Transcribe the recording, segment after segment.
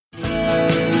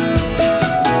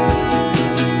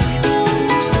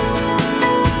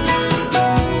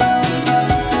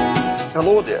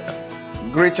Hello there.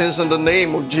 Greetings in the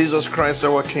name of Jesus Christ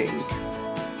our King.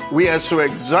 We are so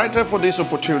excited for this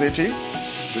opportunity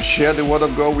to share the Word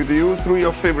of God with you through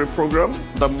your favorite program,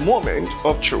 The Moment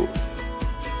of Truth.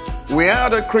 We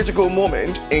are at a critical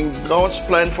moment in God's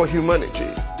plan for humanity,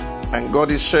 and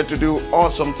God is set to do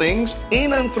awesome things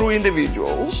in and through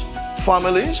individuals,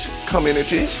 families,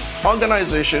 communities,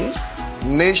 organizations,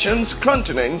 nations,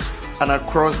 continents, and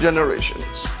across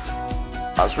generations.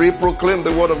 As we proclaim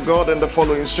the Word of God in the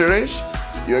following series,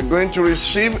 you are going to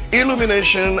receive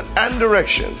illumination and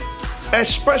direction,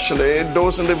 especially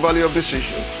those in the valley of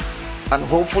decision. And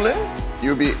hopefully,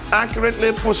 you'll be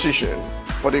accurately positioned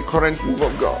for the current move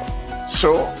of God.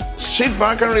 So, sit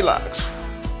back and relax.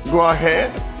 Go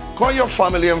ahead, call your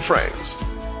family and friends,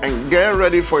 and get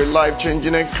ready for a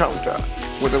life-changing encounter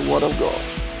with the Word of God.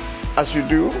 As you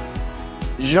do,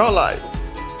 your life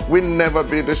will never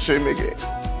be the same again.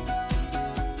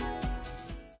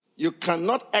 You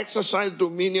cannot exercise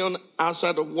dominion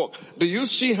outside of work. Do you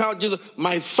see how Jesus,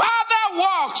 my Father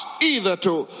walks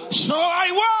hitherto, so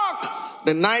I walk.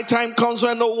 The nighttime comes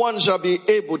when no one shall be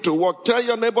able to walk. Tell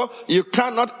your neighbor, you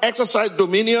cannot exercise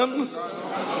dominion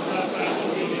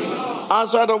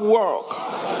outside of work.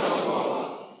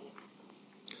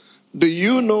 Do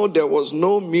you know there was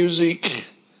no music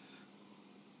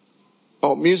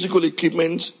or musical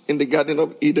equipment in the Garden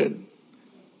of Eden?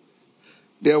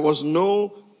 There was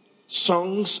no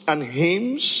songs and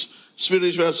hymns,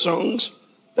 spiritual songs.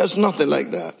 There's nothing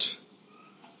like that.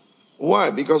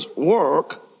 Why? Because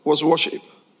work was worship.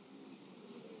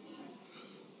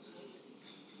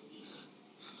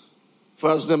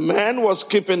 For as the man was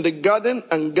keeping the garden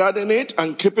and guarding it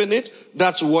and keeping it,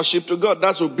 that's worship to God.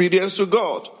 That's obedience to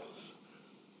God.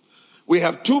 We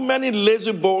have too many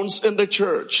lazy bones in the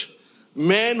church.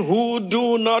 Men who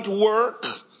do not work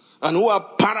and who are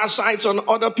parasites on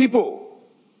other people.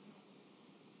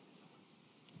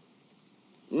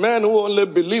 Men who only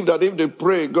believe that if they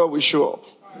pray, God will show up.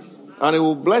 And he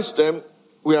will bless them.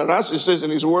 Whereas it says in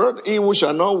his word, he who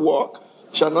shall not walk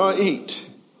shall not eat.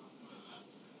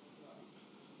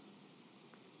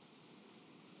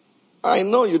 I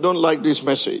know you don't like this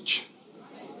message.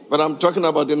 But I'm talking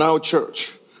about the now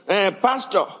church.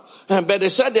 Pastor, but they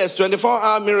said there's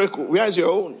 24-hour miracle. Where is your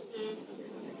own?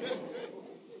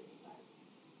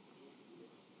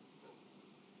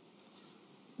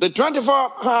 The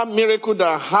 24-hour miracle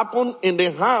that happened in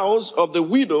the house of the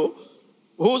widow,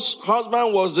 whose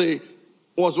husband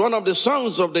was one of the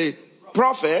sons of the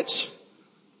prophets,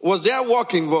 was there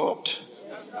work involved?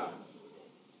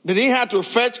 Did he have to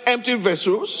fetch empty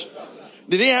vessels?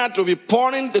 Did he have to be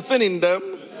pouring the thing in them?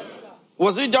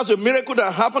 Was it just a miracle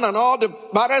that happened and all the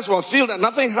barrels were filled and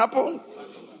nothing happened?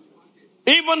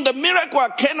 Even the miracle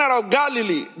at Cana of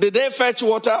Galilee, did they fetch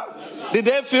water? Did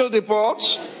they fill the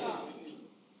pots?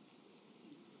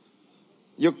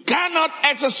 You cannot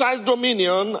exercise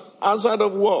dominion outside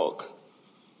of work.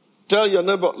 Tell your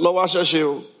neighbor, Lord, wash your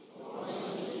shoe.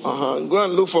 Go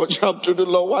and look for a job to do,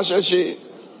 Lord, wash your shoe.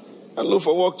 And look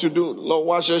for work to do, Lord,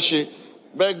 wash your shoe.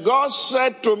 But God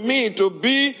said to me to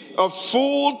be a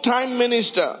full-time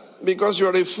minister because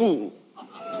you're a fool.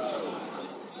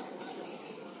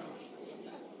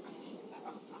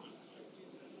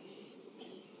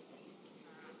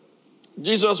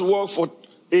 Jesus worked for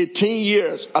 18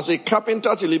 years as a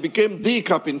carpenter till he became the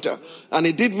carpenter. And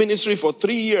he did ministry for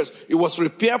 3 years. He was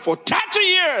prepared for 30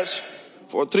 years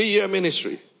for a 3-year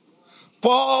ministry.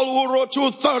 Paul, who wrote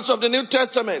 2/3 of the New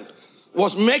Testament,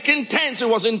 was making tents. He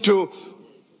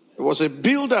was a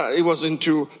builder. He was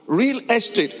into real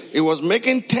estate. He was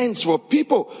making tents for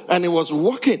people and he was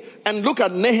working. And look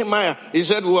at Nehemiah. He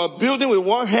said, we are building with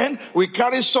one hand. We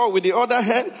carry sword with the other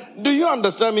hand. Do you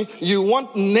understand me? You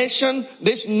want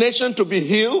this nation to be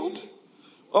healed?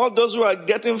 All those who are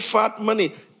getting fat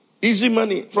money, easy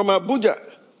money from Abuja.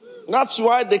 That's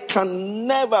why they can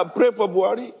never pray for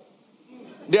Buhari.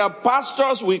 Their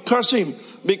pastors will curse him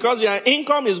because their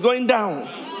income is going down.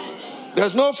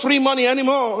 There's no free money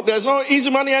anymore. There's no easy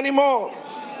money anymore.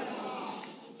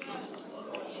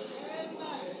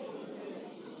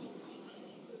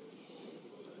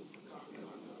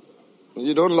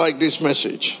 You don't like this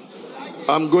message.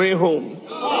 I'm going home.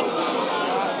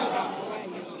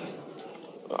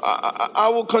 I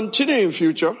will continue in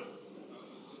future.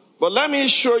 But let me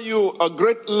show you a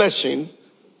great lesson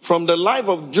from the life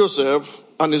of Joseph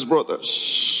and his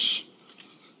brothers.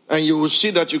 And you will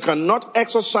see that you cannot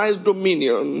exercise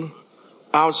dominion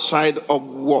outside of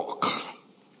work.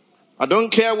 I don't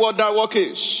care what that work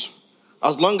is,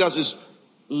 as long as it's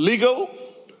legal,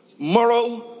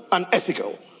 moral, and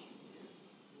ethical.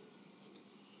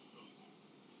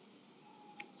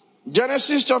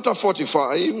 Genesis chapter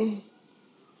 45.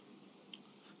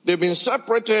 They've been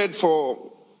separated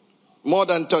for more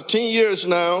than 13 years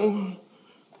now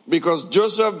because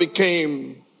Joseph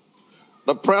became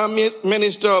the prime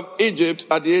minister of Egypt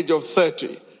at the age of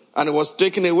 30 and was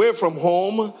taken away from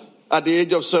home at the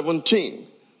age of 17.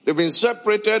 They've been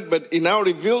separated, but he now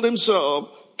revealed himself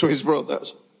to his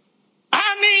brothers.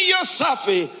 Ani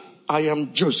Yosafi, I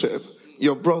am Joseph,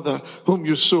 your brother whom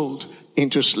you sold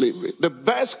into slavery. The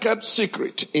best kept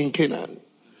secret in Canaan.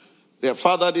 Their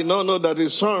father did not know that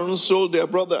his sons sold their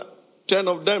brother. 10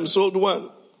 of them sold one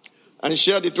and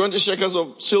shared the 20 shekels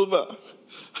of silver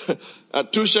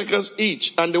at 2 shekels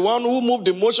each. And the one who moved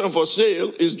the motion for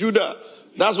sale is Judah.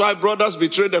 That's why brothers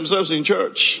betray themselves in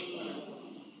church.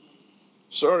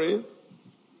 Sorry.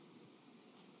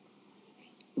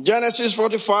 Genesis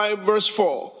 45 verse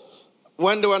 4.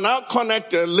 When they were now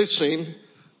connected, listen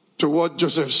to what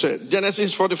Joseph said.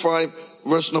 Genesis 45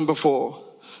 verse number 4.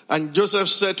 And Joseph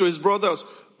said to his brothers,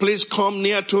 please come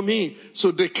near to me.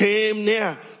 So they came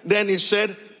near. Then he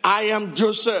said, I am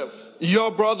Joseph,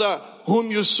 your brother,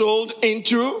 whom you sold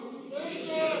into.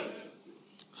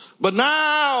 But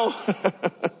now,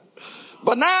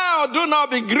 do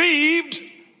not be grieved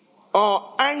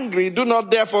or angry. Do not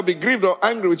therefore be grieved or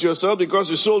angry with yourself because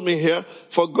you sold me here.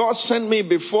 For God sent me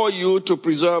before you to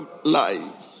preserve life.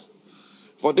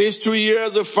 For these 2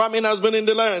 years, the famine has been in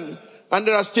the land. And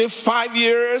there are still 5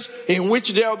 years in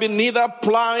which there will be neither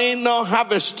plowing nor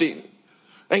harvesting.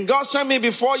 And God sent me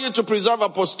before you to preserve a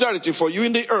posterity for you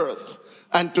in the earth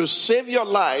and to save your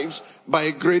lives by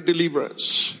a great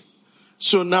deliverance.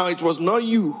 So now it was not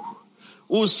you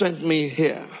who sent me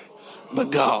here,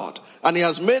 but God. And he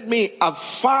has made me a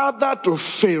father to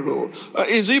Pharaoh.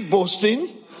 Is he boasting?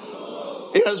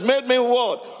 He has made me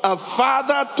what? A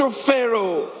father to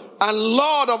Pharaoh and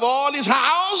Lord of all his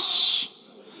house.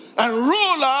 And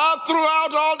ruler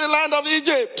throughout all the land of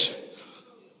Egypt.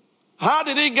 How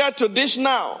did he get to this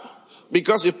now?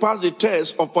 Because he passed the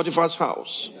test of Potiphar's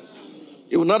house.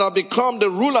 He would not have become the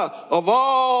ruler of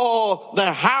all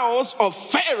the house of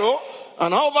Pharaoh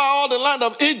and over all the land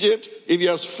of Egypt if he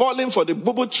has fallen for the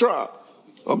boo-boo trap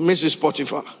of Mrs.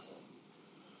 Potiphar.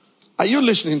 Are you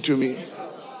listening to me?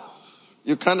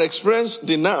 You can't experience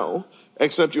the now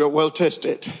except you are well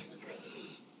tested.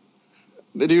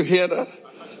 Did you hear that?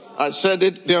 I said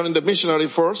it during the missionary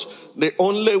force. The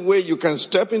only way you can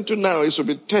step into now is to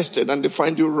be tested and they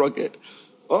find you rugged.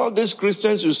 All these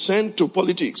Christians you send to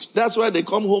politics, that's why they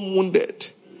come home wounded.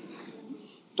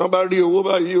 Sit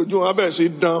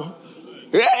down.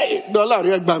 Hey,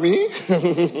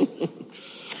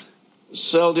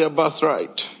 sell their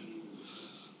birthright.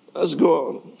 Let's go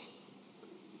on.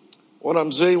 What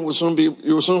I'm saying you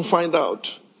will soon find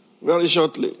out very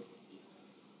shortly.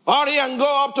 Hurry and go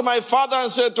up to my father and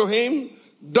say to him,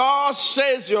 thus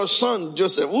says your son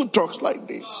Joseph. Who talks like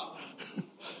this?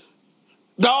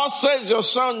 Thus says your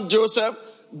son Joseph,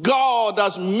 God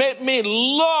has made me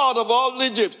Lord of all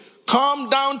Egypt. Come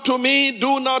down to me,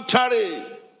 do not tarry.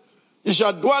 You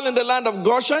shall dwell in the land of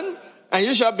Goshen, and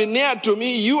you shall be near to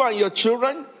me, you and your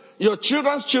children, your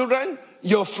children's children,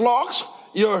 your flocks,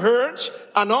 your herds,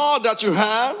 and all that you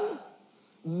have.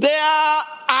 There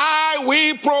I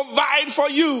will provide for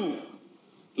you,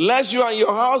 lest you and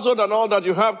your household and all that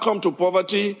you have come to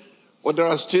poverty, but there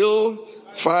are still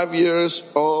 5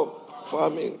 years of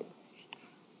famine.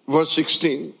 Verse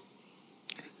 16.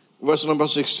 Verse number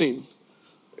 16.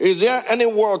 Is there any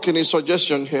work in his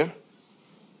suggestion here?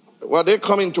 Were they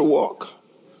coming to work?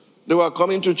 They were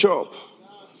coming to chop.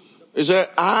 He said,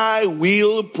 I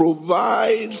will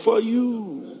provide for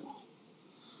you.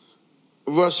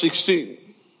 Verse 16.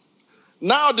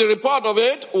 Now the report of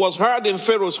it was heard in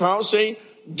Pharaoh's house, saying,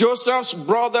 Joseph's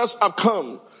brothers have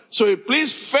come. So it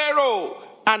pleased Pharaoh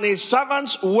and his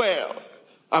servants well.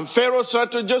 And Pharaoh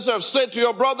said to Joseph, say to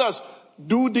your brothers,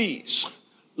 do this.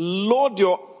 Load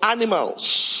your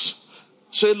animals.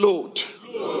 Say load.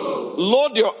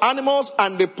 Load your animals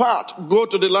and depart. Go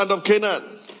to the land of Canaan.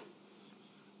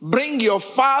 Bring your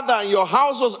father and your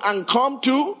households and come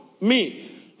to me.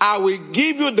 I will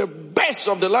give you the best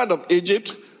of the land of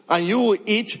Egypt, and you will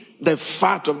eat the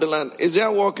fat of the land. Is there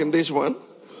work in this one?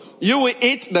 You will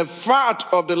eat the fat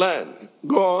of the land.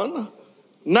 Go on.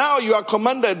 Now you are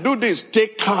commanded, do this.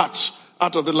 Take carts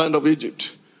out of the land of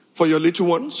Egypt for your little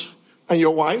ones and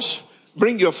your wives.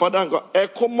 Bring your father and go.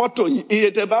 Take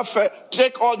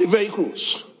all the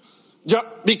vehicles. Just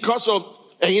because of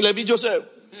Joseph.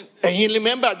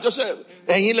 Remember Joseph.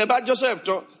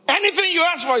 Anything you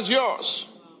ask for is yours.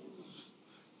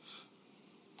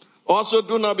 Also,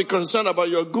 do not be concerned about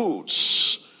your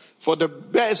goods, for the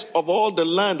best of all the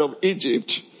land of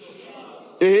Egypt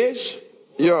is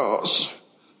yours.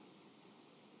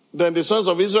 Then the sons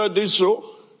of Israel did so.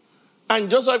 And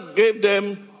Joseph gave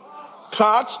them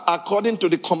carts according to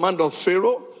the command of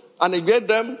Pharaoh. And he gave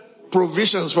them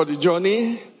provisions for the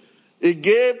journey. He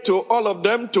gave to all of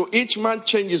them, to each man,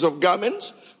 changes of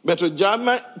garments. But to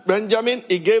Benjamin,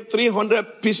 he gave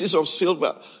 300 pieces of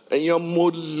silver. And you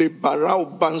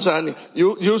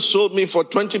sold me for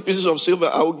 20 pieces of silver.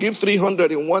 I will give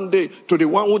 300 in one day to the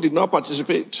one who did not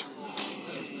participate.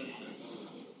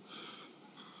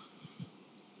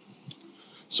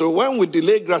 So when we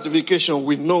delay gratification,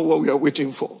 we know what we are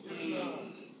waiting for.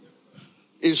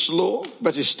 It's slow,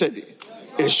 but it's steady.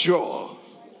 It's sure.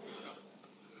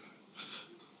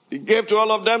 He gave to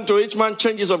all of them, to each man,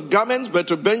 changes of garments. But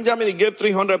to Benjamin, he gave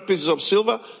 300 pieces of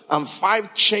silver and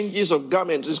 5 changes of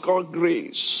garments. It's called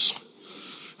grace.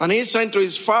 And he sent to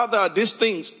his father these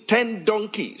things: 10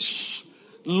 donkeys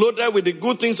loaded with the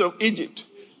good things of Egypt,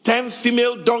 10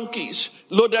 female donkeys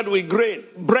loaded with grain,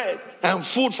 bread, and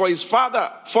food for his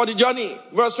father for the journey.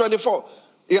 Verse 24.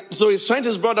 So he sent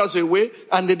his brothers away,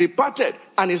 and they departed.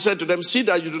 And he said to them, see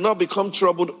that you do not become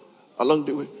troubled along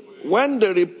the way. When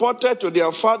they reported to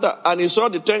their father and he saw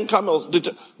the 10 camels,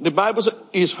 the Bible said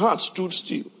his heart stood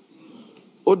still.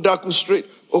 Odaku straight.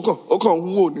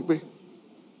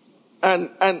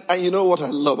 And you know what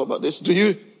I love about this?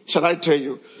 Shall I tell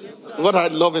you what I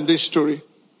love in this story?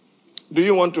 Do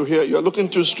you want to hear? You're looking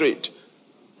too straight.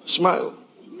 Smile.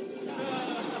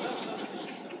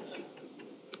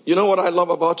 You know what I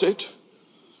love about it?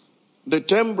 The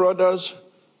 10 brothers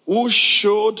who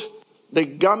showed the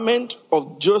garment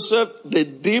of Joseph, they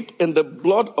dip in the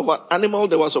blood of an animal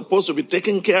they were supposed to be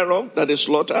taken care of, that they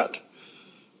slaughtered.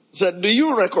 Said, do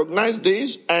you recognize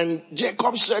this? And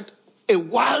Jacob said, a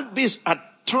wild beast had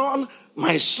torn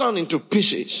my son into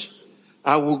pieces.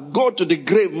 I will go to the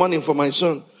grave mourning for my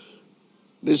son.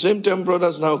 The same 10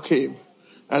 brothers now came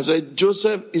and said,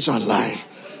 Joseph is alive.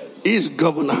 He is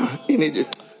governor in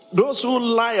Egypt. Those who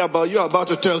lie about you are about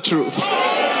to tell truth.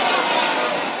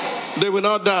 They will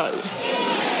not die.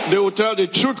 They will tell the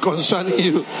truth concerning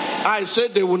you. I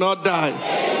said they will not die.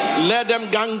 Let them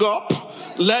gang up.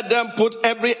 Let them put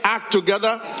every act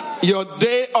together. Your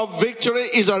day of victory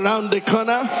is around the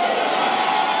corner.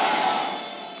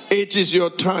 It is your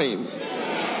time.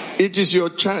 It is your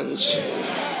chance.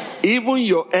 Even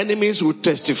your enemies will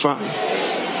testify.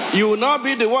 You will not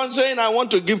be the one saying, I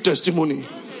want to give testimony.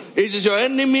 It is your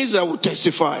enemies that will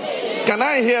testify. Can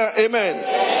I hear amen?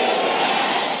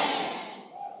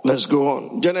 Let's go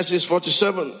on. Genesis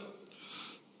 47.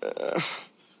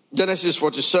 Genesis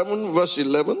 47 verse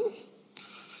 11.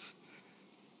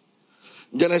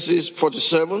 Genesis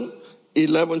 47,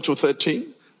 11 to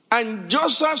 13. And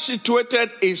Joseph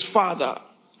situated his father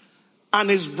and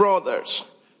his brothers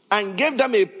and gave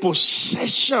them a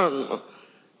possession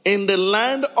in the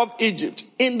land of Egypt,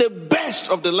 in the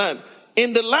best of the land,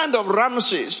 in the land of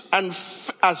Ramses, and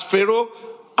as Pharaoh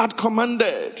had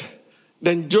commanded.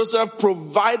 Then Joseph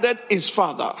provided his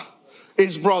father,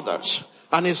 his brothers,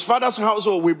 and his father's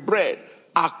household with bread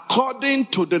according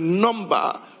to the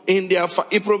number in their.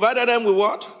 He provided them with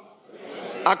what?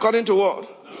 According to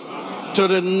what? To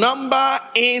the number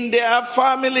in their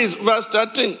families. Verse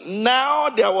 13. Now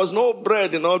there was no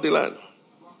bread in all the land.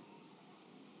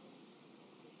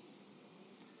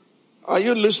 Are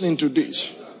you listening to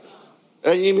this?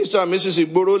 Hey, Mr. and Mrs.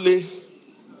 Iborole,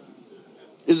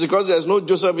 it's because there's no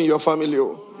Joseph in your family.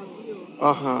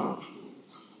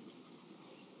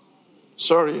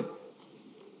 Sorry.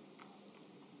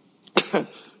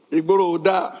 Igboro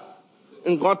Oda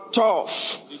and got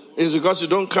tough. It's because you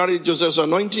don't carry Joseph's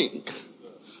anointing.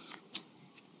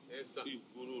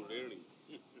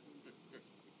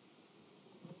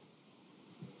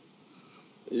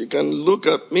 You can look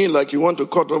at me like you want to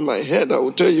cut off my head. I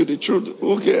will tell you the truth.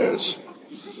 Who cares?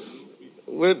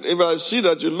 If I see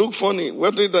that you look funny,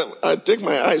 I take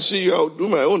my eyes, see you, I'll do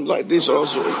my own like this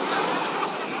also.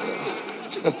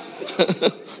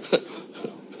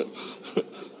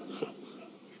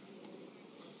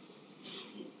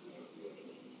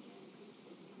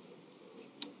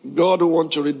 God who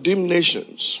wants to redeem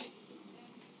nations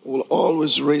will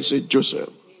always raise a Joseph,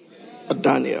 a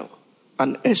Daniel,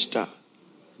 an Esther.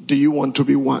 Do you want to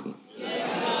be one?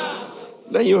 Yes.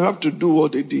 Then you have to do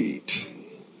what they did.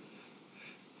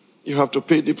 You have to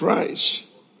pay the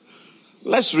price.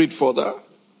 Let's read further.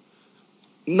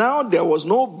 Now there was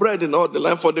no bread in all the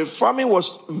land, for the famine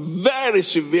was very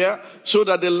severe, so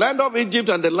that the land of Egypt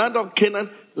and the land of Canaan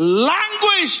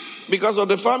languished because of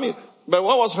the famine. But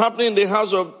what was happening in the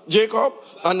house of Jacob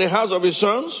and the house of his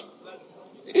sons?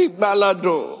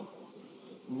 Ibalado.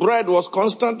 Bread was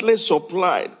constantly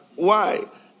supplied. Why?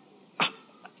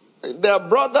 Their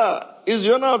brother is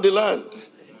the owner of the land.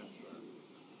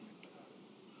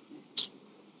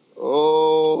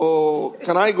 Oh,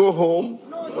 can I go home?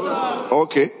 No, sir.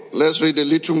 Okay, let's read a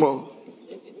little more.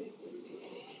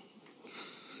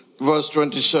 Verse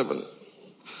 27.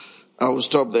 I will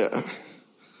stop there.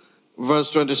 Verse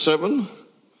 27.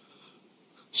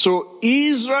 So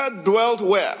Israel dwelt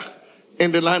where?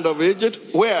 In the land of Egypt.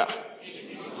 Where?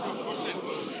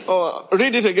 Oh,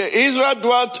 read it again. Israel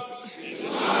dwelt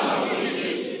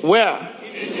where?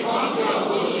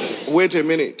 Wait a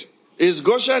minute. Is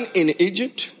Goshen in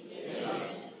Egypt?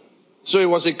 Yes. So it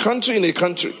was a country in a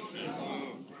country.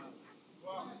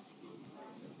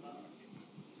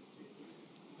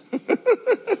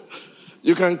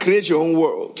 You can create your own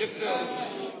world. Yes,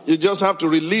 you just have to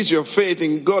release your faith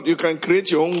in God. You can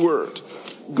create your own world.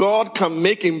 God can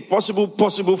make impossible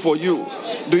possible for you.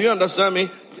 Do you understand me?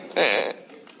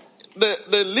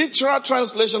 The literal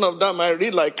translation of that might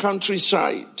read like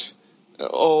countryside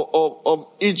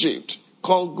of Egypt,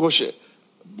 called Goshen.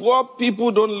 Poor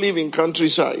people don't live in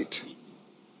countryside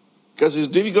because it's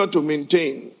difficult to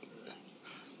maintain.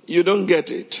 You don't get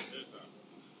it.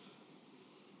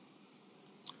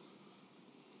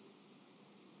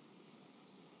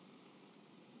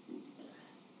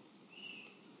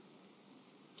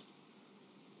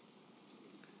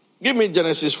 Give me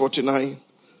Genesis 49.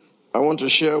 I want to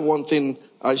share one thing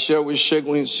I share with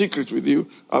Shegun in secret with you.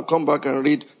 I'll come back and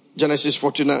read Genesis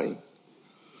 49.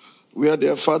 Where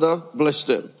their father blessed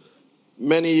them.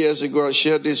 Many years ago, I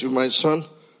shared this with my son,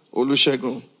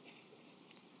 Olusegun.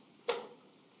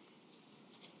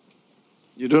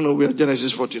 You don't know where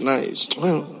Genesis 49 is.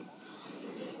 Well,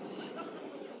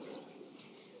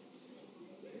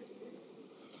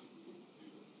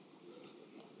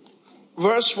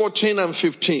 verse 14 and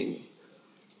 15.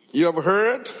 You have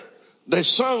heard the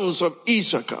sons of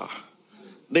Issachar.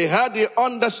 They had the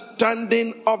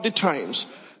understanding of the times,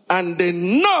 and they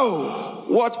know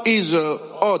what Israel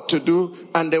ought to do,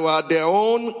 and they were at their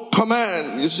own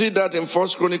command. You see that in 1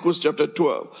 Chronicles chapter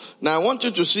 12. Now I want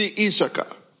you to see Issachar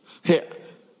here.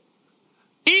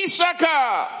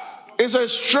 Issachar is a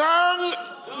strong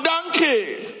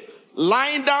donkey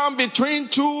lying down between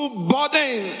two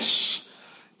burdens.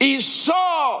 He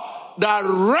saw that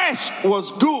rest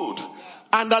was good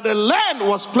and that the land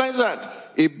was pleasant.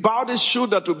 He bowed his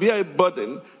shoulder to bear a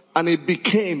burden, and he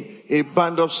became a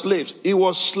band of slaves. He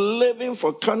was slaving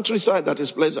for countryside that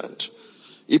is pleasant.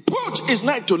 He put his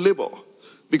neck to labor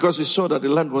because he saw that the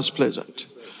land was pleasant.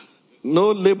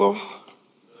 No labor,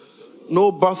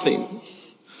 no birthing.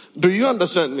 Do you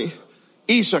understand me?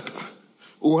 Issachar,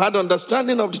 who had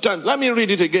understanding of the times. Let me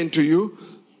read it again to you.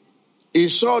 He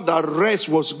saw that rest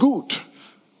was good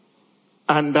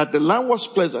and that the land was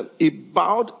pleasant. He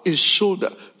bowed his shoulder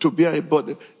to bear a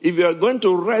burden. If you are going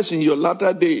to rest in your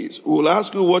latter days, we will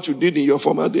ask you what you did in your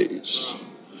former days.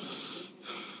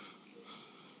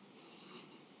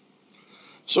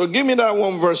 So give me that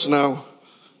one verse now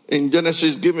in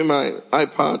Genesis. Give me my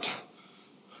iPad.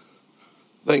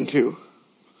 Thank you.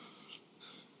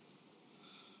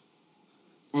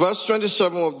 Verse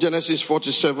 27 of Genesis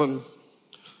 47.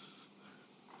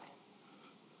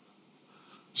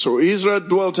 So Israel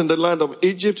dwelt in the land of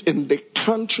Egypt in the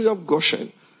country of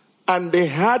Goshen, and they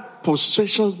had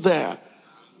possessions there,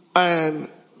 and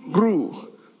grew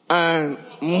and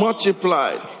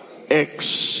multiplied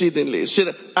exceedingly.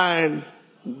 And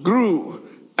grew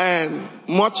and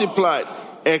multiplied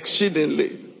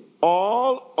exceedingly,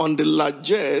 all on the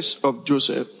largesse of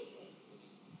Joseph.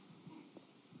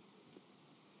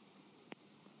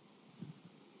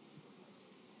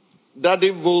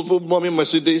 Daddy Volvo, mommy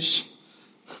Mercedes.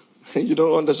 You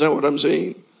don't understand what I'm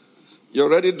saying?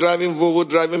 You're already driving Volvo,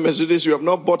 driving Mercedes. You have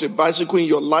not bought a bicycle in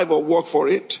your life or worked for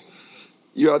it.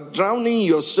 You are drowning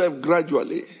yourself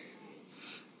gradually.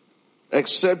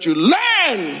 Except you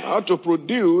learn how to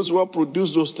produce what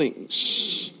produce those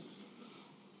things.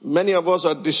 Many of us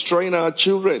are destroying our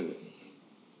children.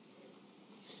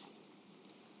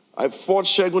 I fought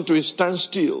Shegun to a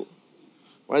standstill.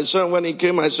 My son, when he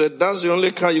came, I said, that's the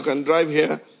only car you can drive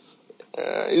here.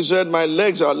 He said, my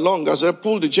legs are long. I said,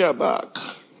 pull the chair back.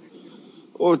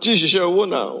 Oh,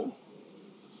 now.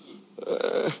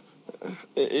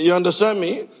 You understand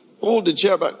me? Pull the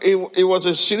chair back. It was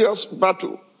a serious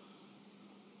battle.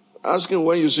 Ask him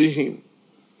when you see him.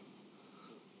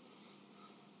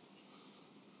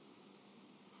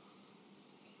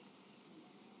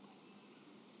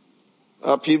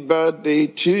 Happy birthday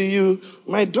to you.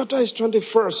 My daughter is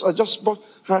 21st. I just bought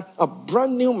her a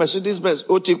brand new Mercedes Benz.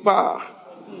 Otipa.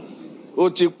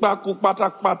 Otipa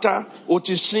kupata pata.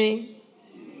 Otisin.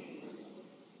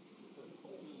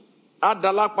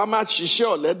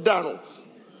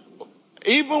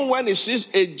 Even when he sees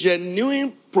a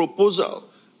genuine proposal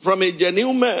from a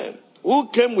genuine man who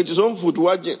came with his own food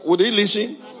wagging, would he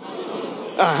listen?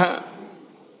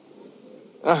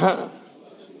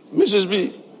 Mrs.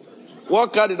 B,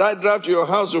 what car did I drive to your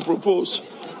house to propose?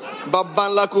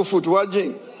 Babanlaku food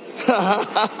wagging.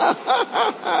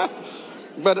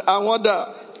 But I wonder,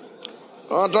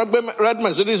 red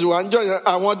Mercedes will enjoy it.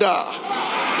 I wonder.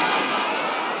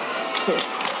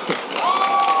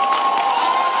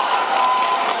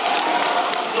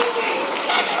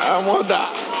 I wonder.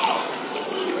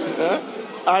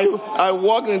 I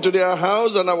walked into their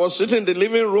house and I was sitting in the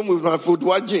living room with my food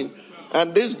watching.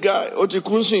 And this guy,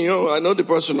 Otiku Sinyo, I know the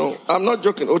person. No, I'm not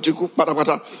joking. Otiku,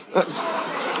 pata.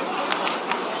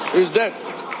 He's dead.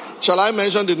 Shall I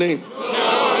mention the name?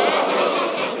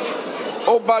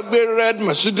 Obagbe red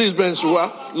Mercedes Benz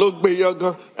look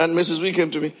yoga, and Mrs. V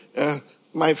came to me.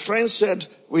 My friend said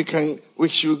we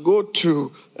should go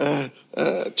to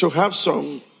have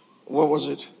some. What was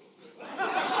it?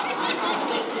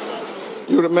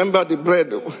 You remember the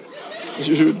bread?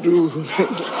 You do.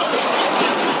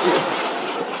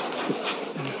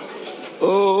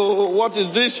 Oh, what is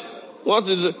this? What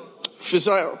is it?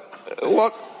 Fisile.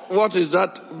 What is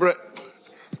that bread?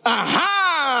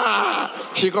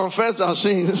 Aha! She confessed her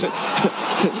sins.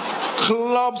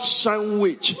 Club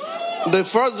sandwich. The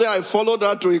first day I followed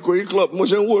her to Ikoyi Club,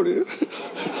 Moshen Wori.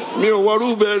 Me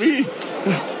Waruberi.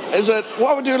 I said,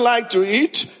 what would you like to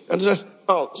eat? And I said,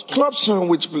 oh, club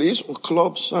sandwich, please. Oh,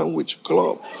 club sandwich.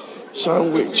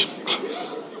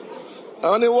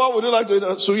 And then what would you like to eat?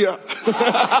 Suya.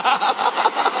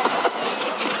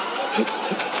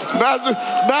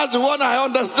 That's the one I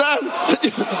understand.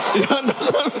 You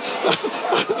understand?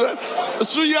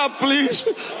 Suya, please.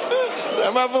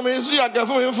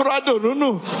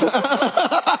 No.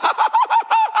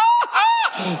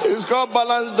 It's called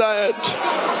balanced diet.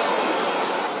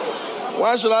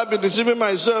 Why should I be deceiving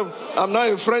myself? I'm not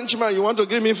a Frenchman. You want to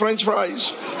give me French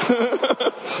fries?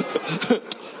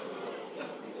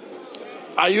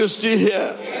 Are you still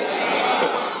here?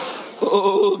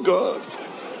 Oh, God.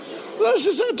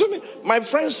 She said to me, my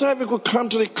friend said we could come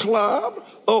to the club.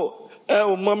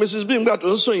 Mrs. Bim got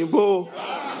also in Bo.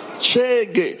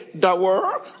 Chege. That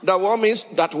word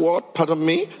means that word. Pardon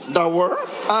me. That word.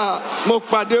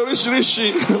 Mokpaderi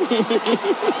Rishi.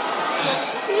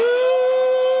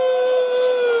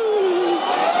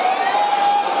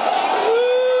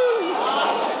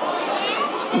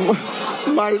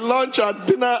 My lunch and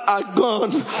dinner are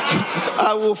gone.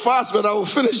 I will fast, but I will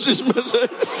finish this message.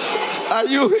 Are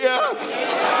you here?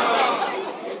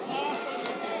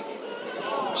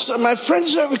 So my friend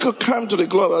said we could come to the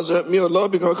club. I said, me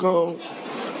Lord, we can come.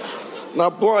 Now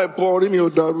boy, me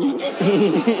daru.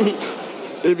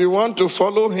 If you want to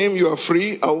follow him, you are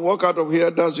free. I'll walk out of here.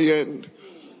 That's the end.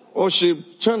 Oh, she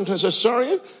turned and said,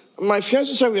 sorry. My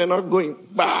fiancé said we are not going.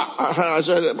 Bah. I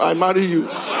said, I marry you.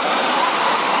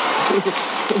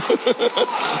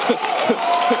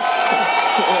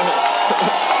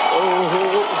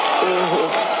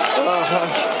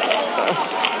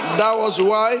 That was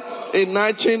why in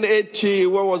 1980,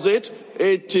 what was it?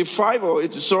 85 or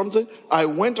 80 something, I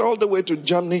went all the way to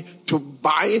Germany to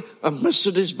buy a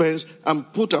Mercedes Benz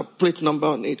and put a plate number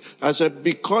on it. I said,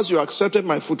 because you accepted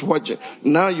my foot watching,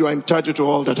 now you are entitled to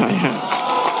all that I have.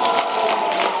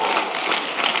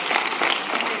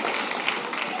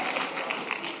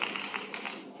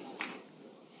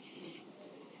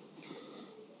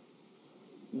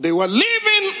 They were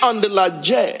living on the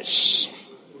largesse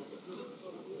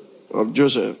of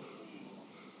Joseph.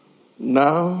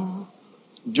 Now,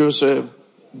 Joseph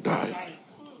died.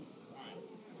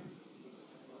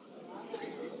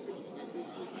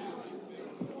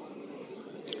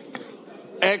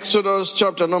 Exodus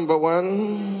chapter number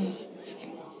 1.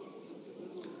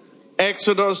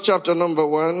 Exodus chapter number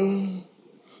 1.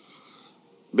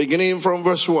 Beginning from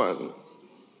verse 1.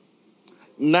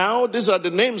 Now these are the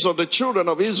names of the children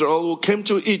of Israel who came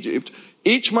to Egypt.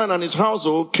 Each man and his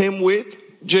household came with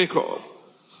Jacob,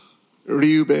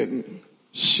 Reuben,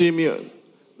 Simeon,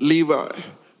 Levi,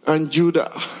 and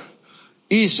Judah,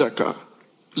 Issachar,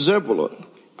 Zebulun,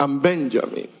 and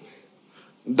Benjamin.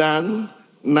 Dan,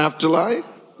 Naphtali,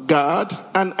 Gad,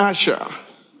 and Asher.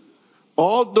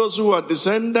 All those who are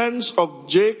descendants of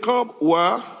Jacob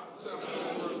were...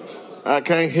 I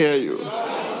can't hear you.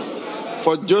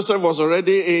 For Joseph was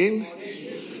already in.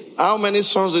 How many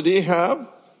sons did he have?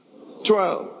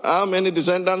 12. How many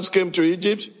descendants came to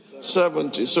Egypt?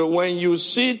 70. So when you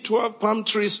see 12 palm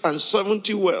trees and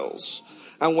 70 wells,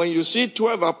 And when you see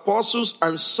 12 apostles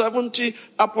and 70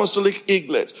 apostolic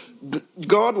eaglets,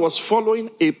 God was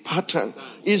following a pattern.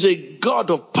 He's a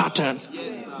God of pattern.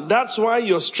 That's why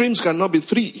your streams cannot be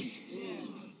 3.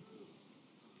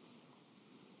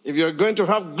 If you're going to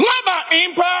have global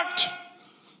impact,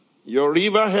 your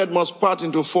river head must part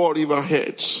into 4 river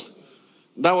heads.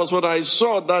 That was what I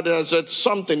saw, that I said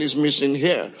something is missing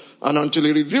here. And until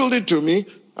he revealed it to me,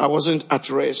 I wasn't at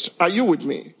rest. Are you with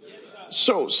me?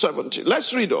 So, 70.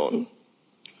 Let's read on.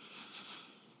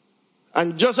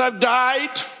 And Joseph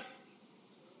died,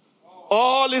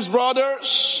 all his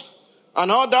brothers,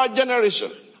 and all that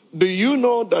generation. Do you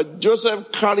know that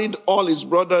Joseph carried all his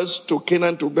brothers to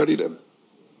Canaan to bury them?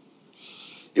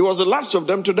 He was the last of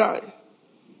them to die.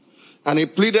 And he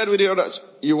pleaded with the others.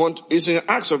 It's in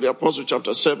Acts of the Apostles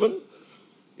chapter 7.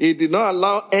 He did not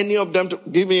allow any of them to,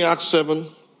 give me Acts 7.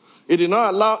 He did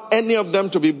not allow any of them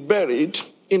to be buried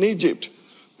in Egypt.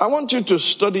 I want you to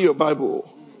study your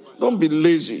Bible. Don't be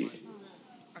lazy.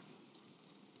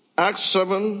 Acts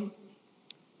 7,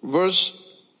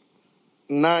 verse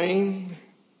 9.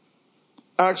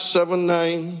 Acts 7,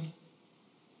 9.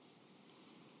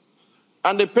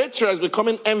 And the patriarchs,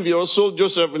 becoming envious, sold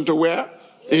Joseph into where?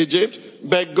 Egypt.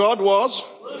 But God was?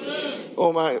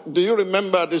 Oh my. Do you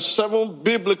remember the 7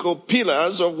 biblical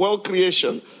pillars of world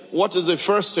creation? What is the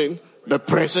first thing? The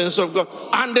presence of God.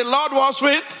 And the Lord was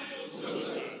with?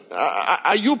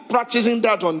 Are you practicing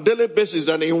that on a daily basis?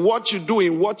 That in what you do,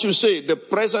 in what you say, the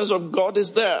presence of God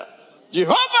is there.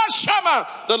 Jehovah Shammah,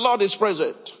 the Lord is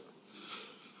present.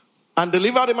 And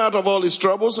delivered him out of all his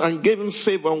troubles and gave him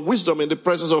favor and wisdom in the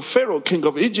presence of Pharaoh, king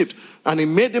of Egypt. And he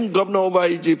made him governor over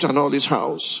Egypt and all his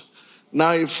house.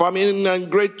 Now a famine and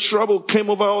great trouble came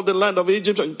over all the land of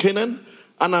Egypt and Canaan.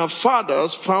 And our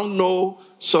fathers found no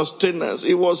sustenance.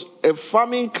 It was a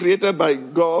famine created by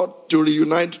God to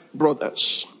reunite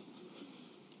brothers.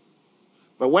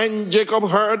 But when Jacob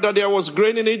heard that there was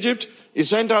grain in Egypt, he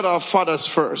sent out our fathers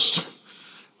first.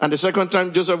 And the second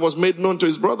time Joseph was made known to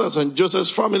his brothers, and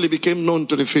Joseph's family became known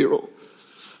to the Pharaoh.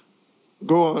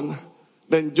 Go on.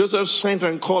 Then Joseph sent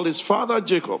and called his father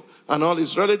Jacob and all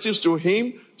his relatives to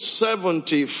him,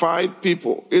 75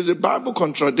 people. Is the Bible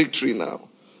contradictory now?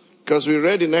 Because we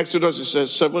read in Exodus it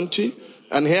says 70,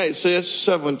 and here it says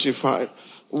 75.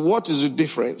 What is the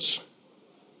difference?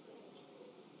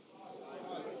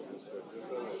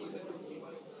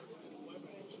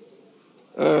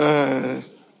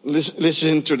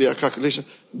 Listen to their calculation.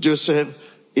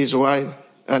 Joseph, his wife,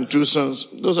 and 2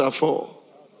 sons. Those are 4.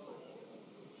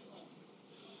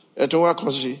 If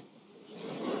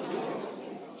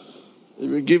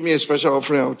you give me a special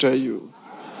offering, I'll tell you.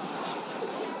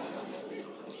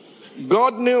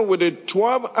 God knew with the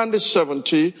 12 and the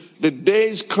 70, the day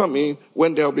is coming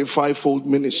when there will be 5-fold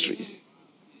ministry.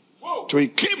 To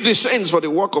equip the saints for the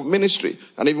work of ministry.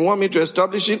 And if you want me to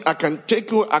establish it, I can take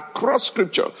you across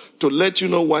scripture to let you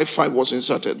know why 5 was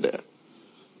inserted there.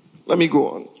 Let me go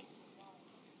on.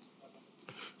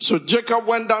 So Jacob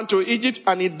went down to Egypt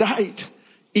and he died.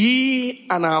 He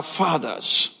and our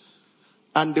fathers.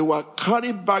 And they were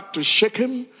carried back to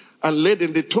Shechem and laid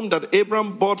in the tomb that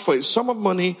Abraham bought for a sum of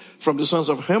money from the sons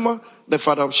of Hamor, the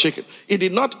father of Shechem. He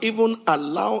did not even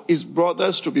allow his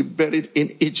brothers to be buried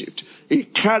in Egypt. He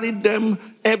carried them,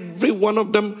 every one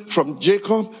of them, from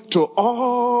Jacob to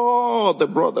all the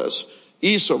brothers.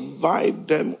 He survived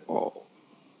them all.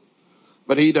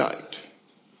 But he died.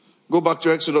 Go back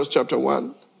to Exodus chapter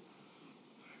 1.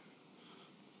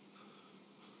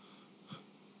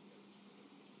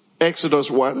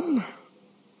 Exodus 1.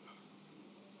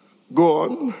 Go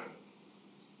on.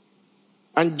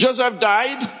 And Joseph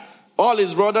died, all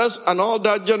his brothers, and all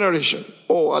that generation.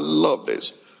 Oh, I love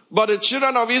this. But the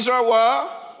children of Israel were?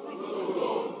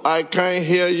 Fruitful. I can't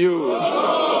hear you.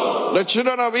 The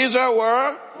children of Israel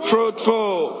were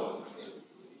fruitful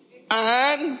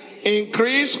and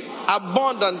increased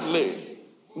abundantly.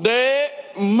 They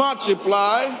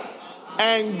multiplied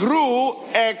and grew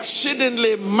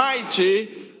exceedingly mighty,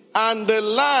 and the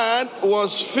land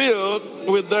was filled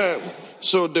with them.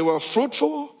 So they were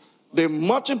fruitful, they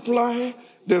multiplied,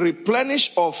 they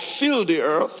replenished or filled the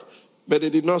earth, but they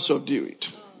did not subdue it.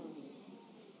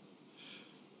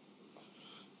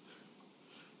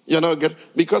 You know,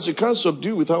 because you can't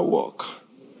subdue without work.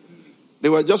 They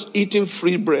were just eating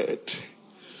free bread,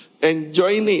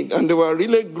 enjoying it, and they were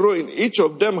really growing. Each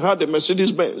of them had a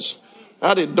Mercedes Benz,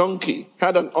 had a donkey,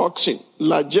 had an oxen,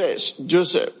 largesse,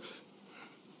 Joseph.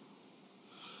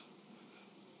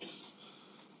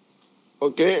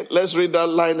 Okay, let's read that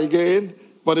line again.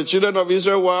 But the children of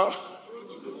Israel were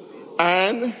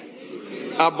and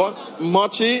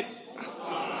multi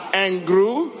and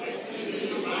grew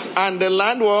And the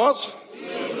land was?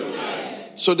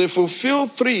 So they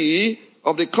fulfilled 3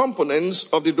 of the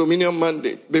components of the dominion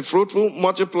mandate. Be fruitful,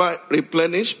 multiply,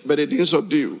 replenish, but they didn't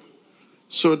subdue.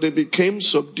 So they became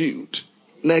subdued.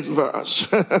 Next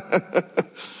verse.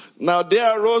 Now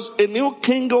there arose a new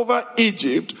king over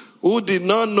Egypt who did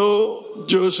not know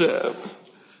Joseph.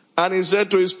 And he said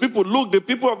to his people, look, the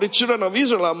people of the children of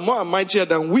Israel are more mightier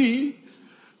than we.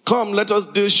 Come, let us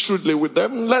deal shrewdly with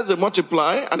them. Let them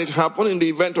multiply. And it happened in the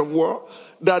event of war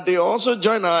that they also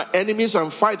join our enemies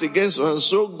and fight against us, and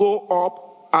so go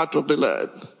up out of the land.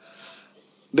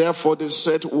 Therefore they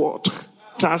set what?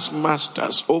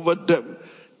 Taskmasters over them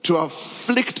to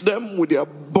afflict them with their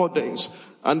burdens.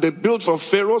 And they built for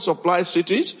Pharaoh supply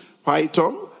cities,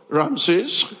 Pithom,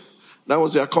 Ramses. That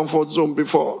was their comfort zone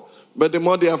before. But the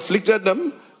more they afflicted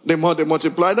them, the more they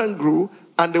multiplied and grew,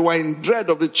 and they were in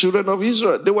dread of the children of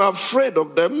Israel. They were afraid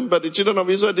of them, but the children of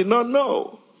Israel did not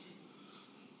know.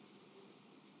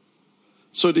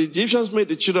 So the Egyptians made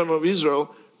the children of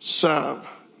Israel serve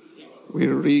with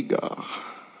rigor.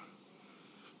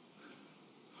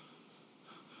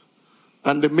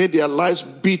 And they made their lives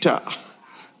bitter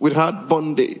with hard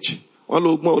bondage.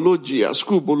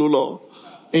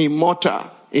 In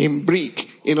mortar, in brick,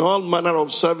 in all manner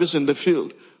of service in the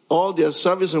field. All their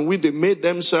service in which they made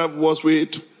them serve was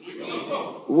with.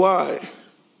 Why?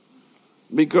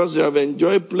 Because they have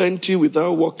enjoyed plenty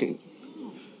without working.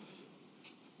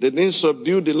 They didn't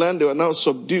subdue the land, they were now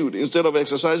subdued. Instead of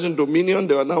exercising dominion,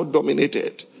 they were now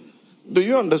dominated. Do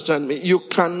you understand me? You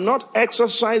cannot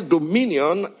exercise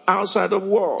dominion outside of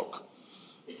work.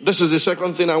 This is the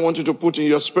second thing I want you to put in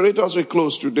your spirit as we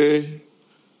close today.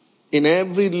 In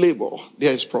every labor,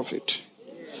 there is profit.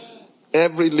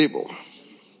 Every labor.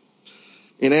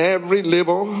 In every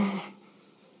labor,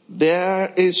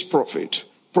 there is profit.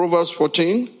 Proverbs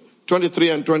 14, 23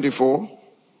 and 24.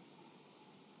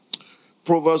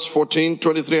 Proverbs 14,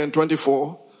 23 and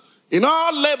 24. In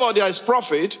all labor there is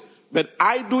profit, but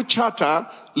idle chatter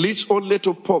leads only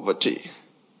to poverty.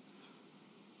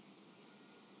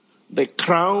 The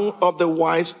crown of the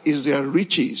wise is their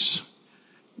riches,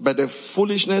 but the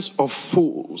foolishness of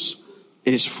fools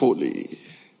is folly.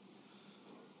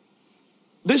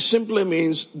 This simply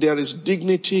means there is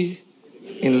dignity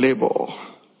in labor.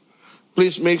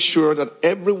 Please make sure that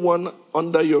everyone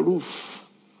under your roof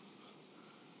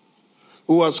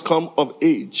who has come of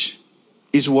age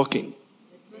is working.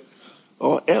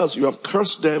 Or else you have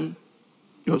cursed them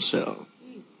yourself.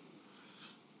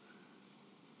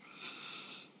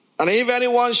 And if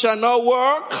anyone shall not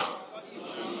work,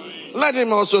 let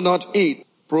him also not eat.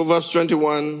 Proverbs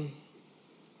 21,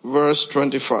 verse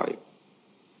 25.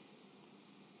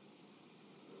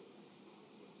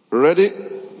 Ready?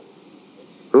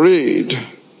 Read.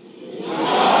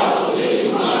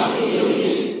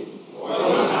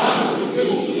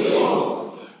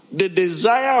 The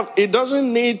desire, it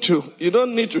doesn't need to, you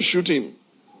don't need to shoot him.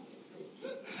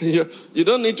 You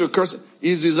don't need to curse him.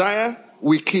 His desire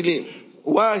will kill him.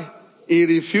 Why? He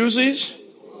refuses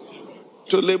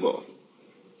to labor.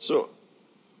 So,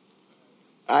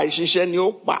 I ṣiṣẹ́ ni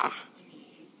ó pa.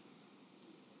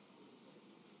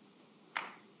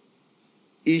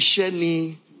 Iṣẹ́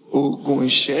ni oògùn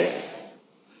ìṣẹ́.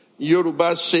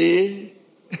 Yorùbá ṣe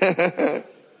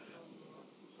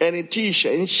ẹni tí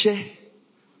ìṣẹ́ ń ṣẹ́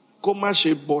kó má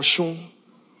ṣe bọ̀ṣun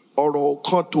ọ̀rọ̀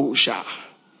kan tó ṣà.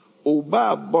 Ò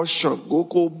bá bọ́ Ṣàngó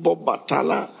kó bọ́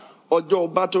Bàtálá. Ọjọ́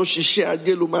ọba tó ṣiṣẹ́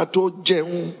ajé ló máa tó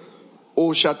jẹun.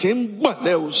 Òòṣà tí ń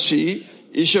gbọ̀nlẹ̀ òsì.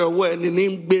 Iṣẹ́ ọwọ́ ẹni ní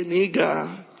ń gbé ní ga.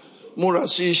 Múra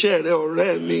sí iṣẹ́ rẹ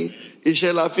ọ̀rẹ́ mi.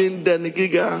 Iṣẹ́ la fi ń dẹni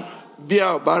gíga. Bí a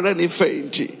ò bá rẹ́ni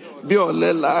fẹ̀yìntì. Bí ọ̀lẹ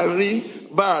là ń rí.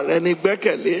 Bá rẹ ni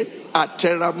gbẹ́kẹ̀lé.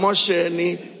 Àtẹramọ́ṣẹ́ ni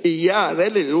ìyá rẹ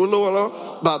lè lówó lọ́wọ́.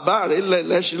 Bàbá rẹ lẹ̀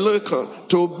lẹ́sìn lókàn.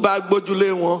 Tó bá gbójúlé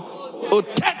wọn. Ó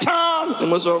tẹ́ tán ni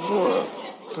mo sọ fún wọn.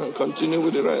 Can continue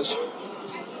with the rest.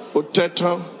 Ó tẹ́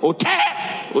tán. Ó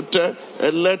tẹ́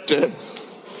ẹlẹ́tẹ̀.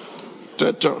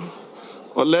 Tẹ́ tán.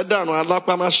 Ọ̀lẹ́dànù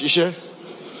alápá má ṣiṣẹ́.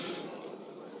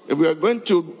 If we are going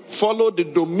to follow the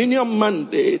dominion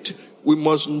mandate, we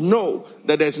must know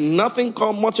that there's nothing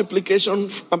called multiplication,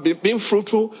 being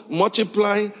fruitful,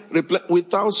 multiplying,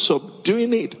 without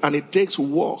subduing it. And it takes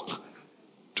work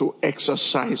to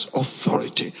exercise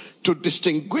authority, to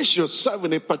distinguish yourself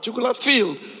in a particular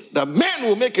field, that men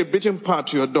will make a beating path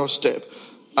to your doorstep.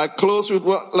 I close with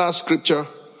one last scripture,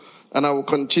 and I will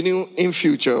continue in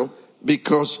future,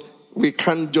 because we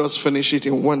can't just finish it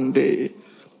in one day.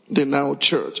 The now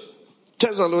church.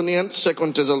 Thessalonians, 2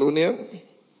 Thessalonians.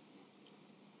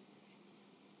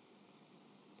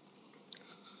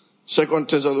 2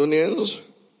 Thessalonians,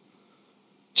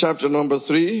 chapter number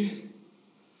 3,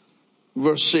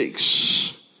 verse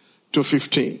 6 to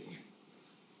 15.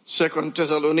 2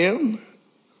 Thessalonians,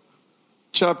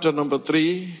 chapter number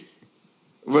 3,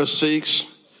 verse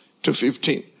 6 to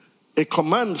 15. A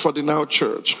command for the now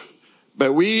church.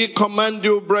 But we command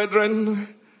you, brethren,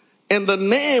 in the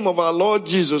name of our Lord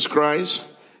Jesus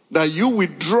Christ, that you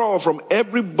withdraw from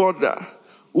every brother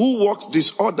who walks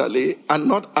disorderly and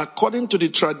not according to the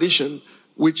tradition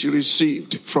which you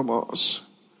received from us.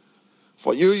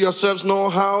 For you yourselves know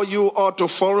how you ought to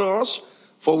follow us,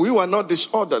 for we were not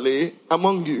disorderly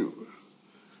among you.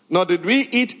 Nor did we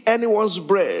eat anyone's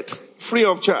bread free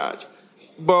of charge,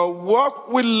 but work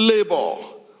with labor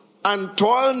and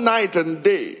toil night and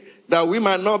day, that we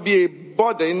might not be a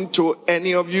burden to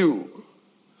any of you.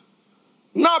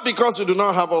 Not because we do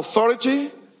not have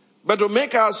authority, but to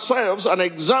make ourselves an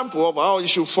example of how you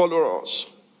should follow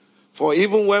us. For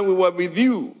even when we were with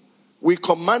you, we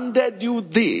commanded you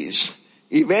this: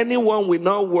 if anyone will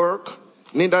not work,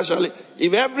 neither shall he.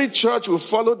 If every church will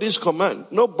follow this command,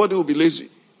 nobody will be lazy.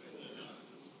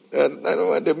 And I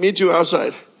know when they meet you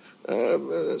outside,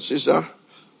 sister,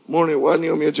 morning, one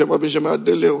year, me chema bishema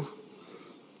deleo,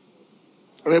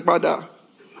 repada.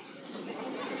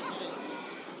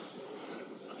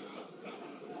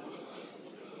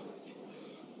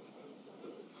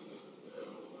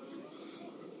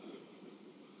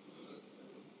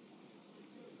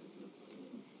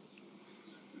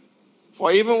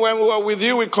 For even when we were with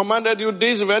you, we commanded you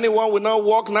this: if anyone will not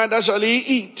walk, neither shall he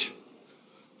eat.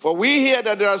 For we hear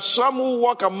that there are some who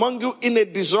walk among you in a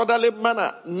disorderly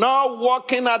manner, not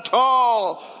walking at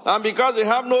all. And because they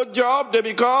have no job, they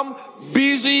become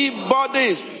busy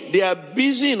bodies. They are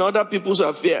busy in other people's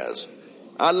affairs.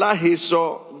 Allah is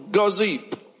so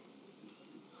gossip.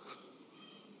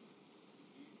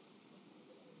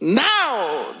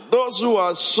 Now, those who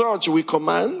are such we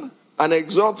command and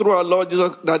exhort through our Lord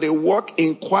Jesus that they walk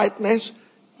in quietness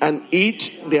and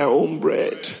eat their own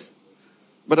bread.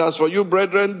 But as for you,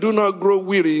 brethren, do not grow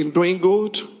weary in doing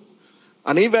good.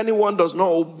 And if anyone does not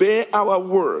obey our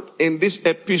word in this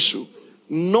epistle,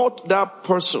 note that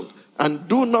person and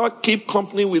do not keep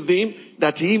company with him,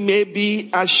 that he may be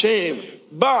ashamed.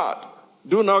 But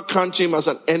do not count him as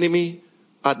an enemy,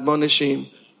 admonish him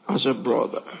as a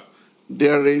brother.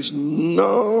 There is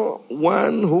no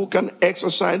one who can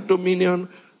exercise dominion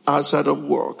outside of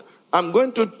work. I'm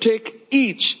going to take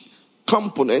each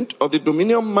component of the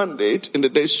dominion mandate in the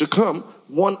days to come,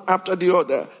 one after the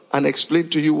other, and explain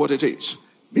to you what it is.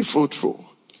 Be fruitful,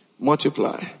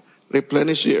 multiply,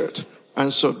 replenish the earth,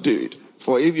 and subdue it.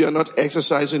 For if you are not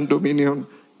exercising dominion,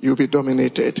 you'll be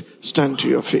dominated. Stand to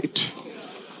your feet.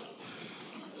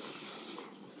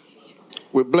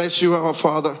 We bless you, our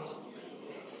Father.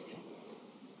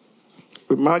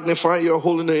 We magnify your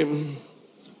holy name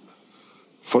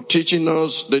for teaching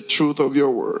us the truth of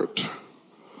your word.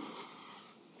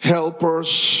 Help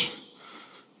us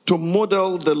to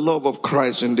model the love of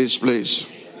Christ in this place.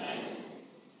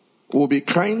 We'll be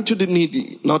kind to the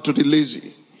needy, not to the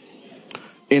lazy.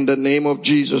 In the name of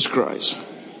Jesus Christ.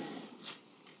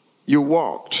 You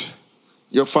walked.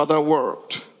 Your father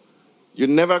worked. You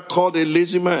never called a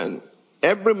lazy man.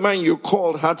 Every man you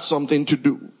called had something to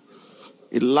do.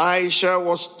 Elisha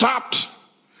was tapped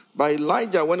by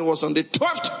Elijah when he was on the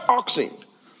 12th oxen,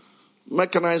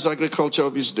 mechanized agriculture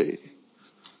of his day.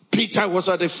 Peter was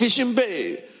at the fishing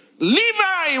bay.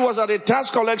 Levi was at the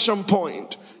tax collection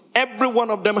point. Every one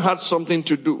of them had something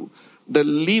to do.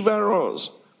 Deliver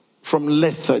us from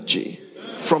lethargy,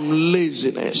 from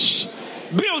laziness.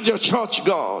 Build your church,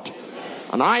 God.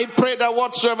 And I pray that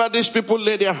whatsoever these people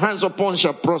lay their hands upon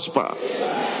shall prosper.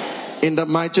 In the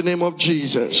mighty name of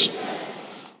Jesus.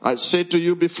 I say to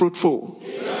you, be fruitful,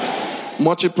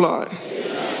 multiply,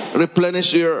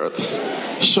 replenish the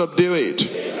earth, subdue it,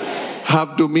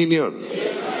 have dominion.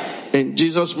 In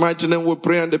Jesus' mighty name we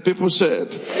pray, and the people said,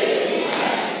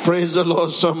 praise the Lord,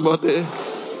 somebody.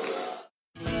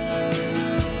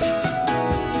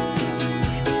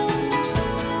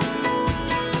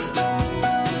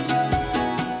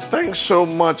 Thanks so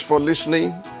much for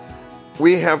listening.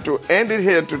 We have to end it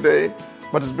here today.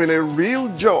 But it's been a real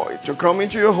joy to come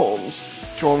into your homes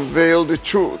to unveil the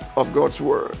truth of God's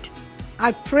word.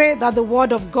 I pray that the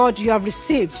word of God you have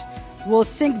received will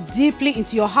sink deeply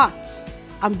into your hearts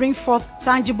and bring forth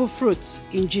tangible fruit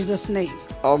in Jesus' name.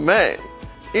 Amen.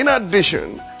 In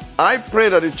addition, I pray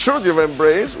that the truth you've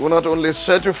embraced will not only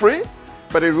set you free,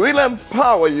 but it will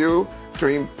empower you to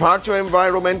impact your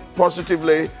environment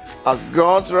positively as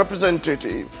God's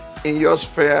representative in your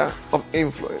sphere of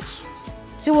influence.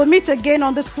 Till we meet again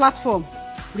on this platform,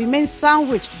 remain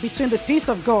sandwiched between the peace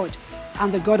of God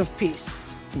and the God of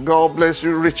peace. God bless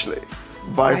you richly.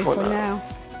 Bye for now.